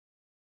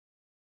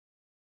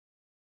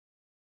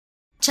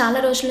చాలా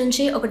రోజుల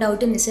నుంచి ఒక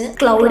డౌట్ ఉంది సార్.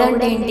 క్లౌడ్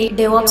అంటే ఏంటి,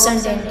 డెవాప్స్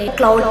అంటే ఏంటి,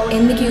 క్లౌడ్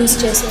ఎందుకు యూజ్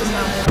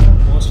చేస్తున్నాము?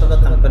 Most of the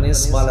companies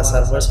వాళ్ళ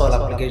సర్వర్స్ వాళ్ళ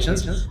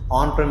అప్లికేషన్స్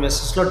ఆన్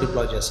ప్రెమిసెస్ లో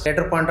డిప్లాయ్ చేస్తారు.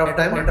 Later point of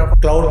time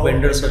cloud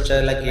vendors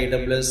వచ్చాయి, లైక్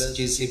AWS,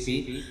 GCP,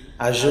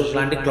 Azure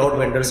లాంటి క్లౌడ్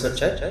వెండర్స్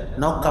వచ్చాయి.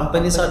 Now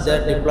companies are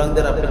there deploying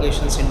there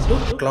applications into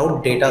cloud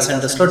data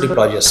centres లో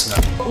deploy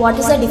చేస్తున్నారు. What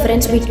is the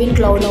difference between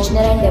cloud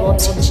engineer and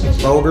DevOps engineer?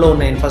 Cloud లో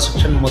ఉన్న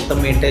infrastructure మొత్తం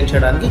maintain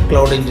చేయడానికి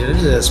cloud engineer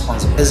is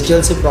responsible.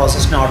 SDLC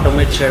process ని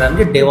automate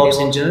చేయడానికి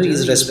DevOps engineer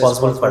is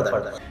responsible for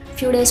that.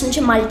 Few days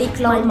నుంచి multi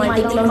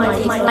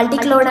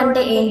cloud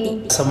అంటే ఏంటి?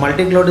 So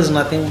multi-cloud is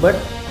nothing but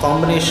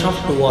combination of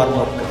two or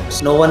more clouds.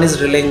 No one is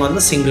relying on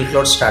the single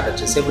cloud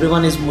strategies.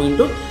 Everyone is moving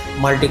to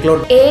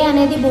multi-cloud. ఏ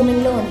అనేది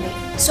booming లో ఉంది.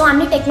 So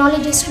అన్ని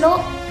technologies లో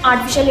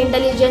artificial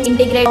intelligence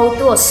integrate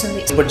అవుతూ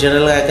వస్తుంది. But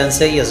generally I can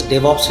say yes,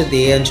 DevOps with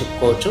AI అని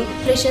చెప్పుకోవచ్చు.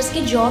 Freshers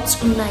కి జాబ్స్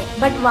ఉన్నాయి,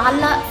 బట్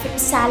వాళ్ళ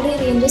సాలరీ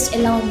రేంజెస్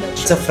ఎలా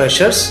ఉండొచ్చు? So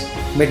freshers,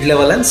 mid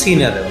level and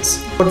senior levels.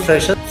 For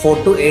freshers 4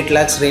 to 8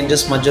 lakhs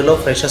ranges మధ్యలో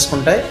ఫ్రెషర్స్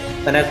ఉంటాయి.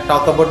 When I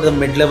talk about the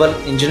mid level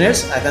engineers,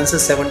 I can say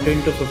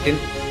 17 to 15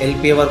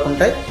 LPA వరకు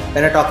ఉంటాయి.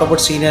 When I talk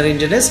about senior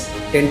engineers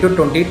 10 to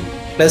 20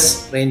 plus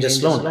ranges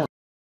లో ఉంటాయి.